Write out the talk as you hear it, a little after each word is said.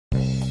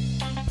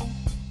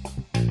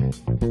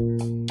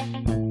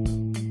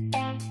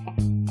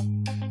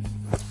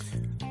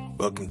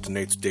Welcome to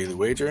Nate's Daily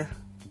Wager.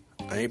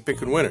 I ain't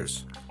picking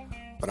winners,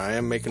 but I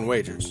am making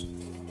wagers.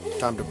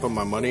 Time to put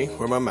my money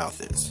where my mouth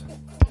is.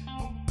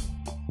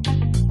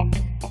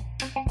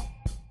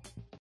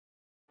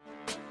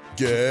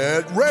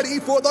 Get ready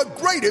for the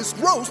greatest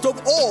roast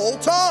of all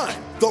time,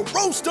 the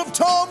Roast of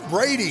Tom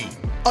Brady,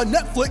 a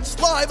Netflix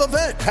live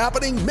event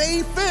happening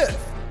May 5th.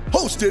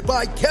 Hosted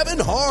by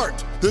Kevin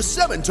Hart, the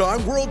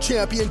 7-time world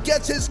champion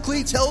gets his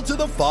cleats held to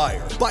the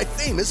fire by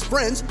famous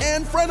friends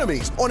and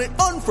frenemies on an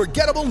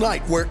unforgettable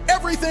night where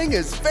everything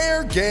is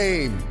fair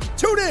game.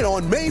 Tune in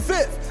on May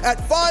 5th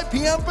at 5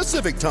 p.m.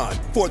 Pacific time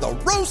for the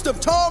Roast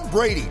of Tom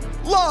Brady,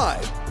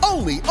 live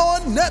only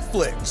on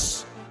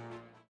Netflix.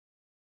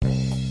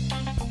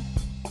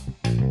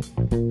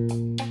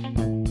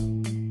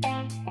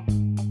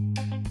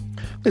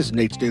 This is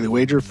Nate's Daily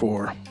Wager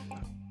for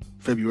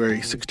February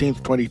 16th,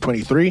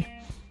 2023.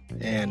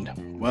 And,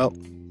 well,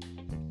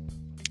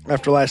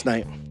 after last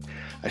night,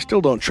 I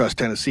still don't trust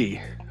Tennessee.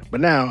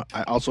 But now,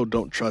 I also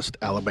don't trust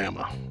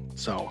Alabama.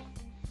 So,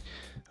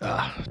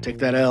 take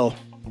that L,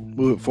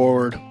 move it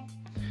forward.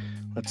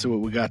 Let's see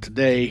what we got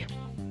today.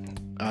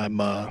 I'm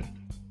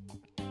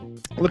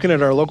looking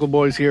at our local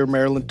boys here,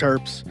 Maryland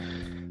Terps.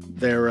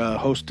 They're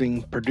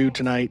hosting Purdue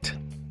tonight.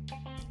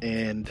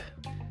 And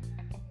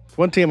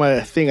one thing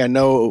I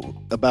know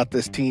about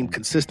this team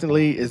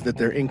consistently is that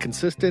they're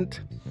inconsistent,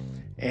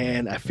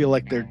 and I feel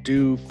like they're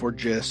due for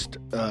just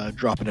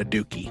dropping a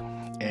dookie.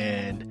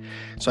 And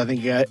so I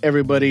think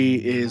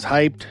everybody is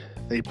hyped.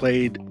 They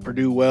played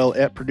Purdue well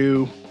at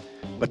Purdue,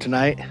 but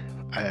tonight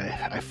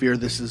I fear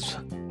this is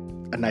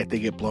a night they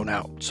get blown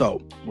out.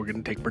 So we're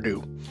going to take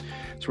Purdue.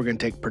 So we're going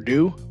to take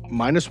Purdue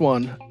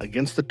 -1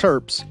 against the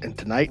Terps in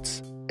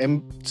tonight's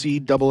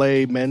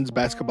NCAA men's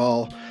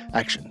basketball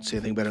action. See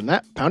anything better than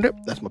that? Pound it.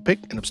 That's my pick,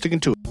 and I'm sticking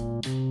to it.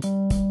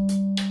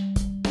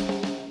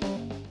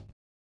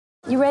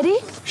 You ready?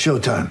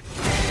 Showtime.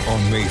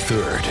 On May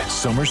 3rd,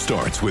 summer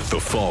starts with The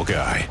Fall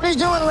Guy. Let's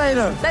do it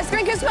later. Let's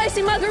drink a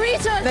spicy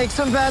margarita. Make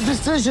some bad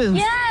decisions.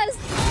 Yes!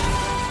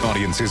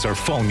 Audiences are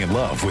falling in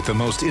love with the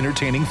most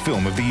entertaining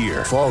film of the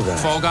year. Fall Guy.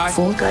 Fall Guy?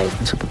 Fall guy.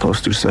 That's what the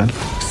poster said.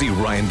 See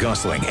Ryan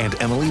Gosling and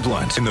Emily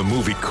Blunt in the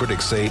movie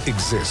critics say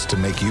exists to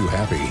make you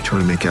happy.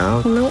 Trying to make it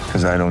out? Nope.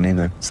 Because I don't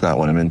either. It's not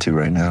what I'm into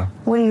right now.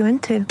 What are you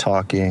into?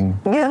 Talking.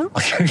 Yeah.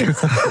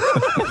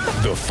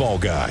 The Fall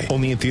Guy.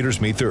 Only in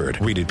theaters May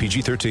 3rd. Rated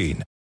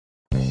PG-13.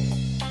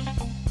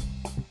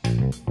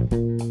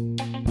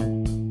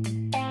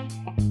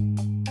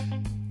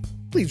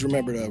 Please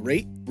remember to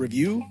rate,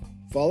 review,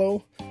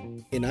 follow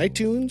in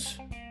iTunes,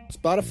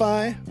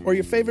 Spotify, or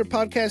your favorite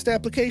podcast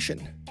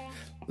application.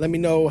 Let me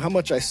know how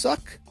much I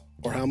suck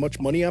or how much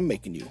money I'm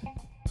making you.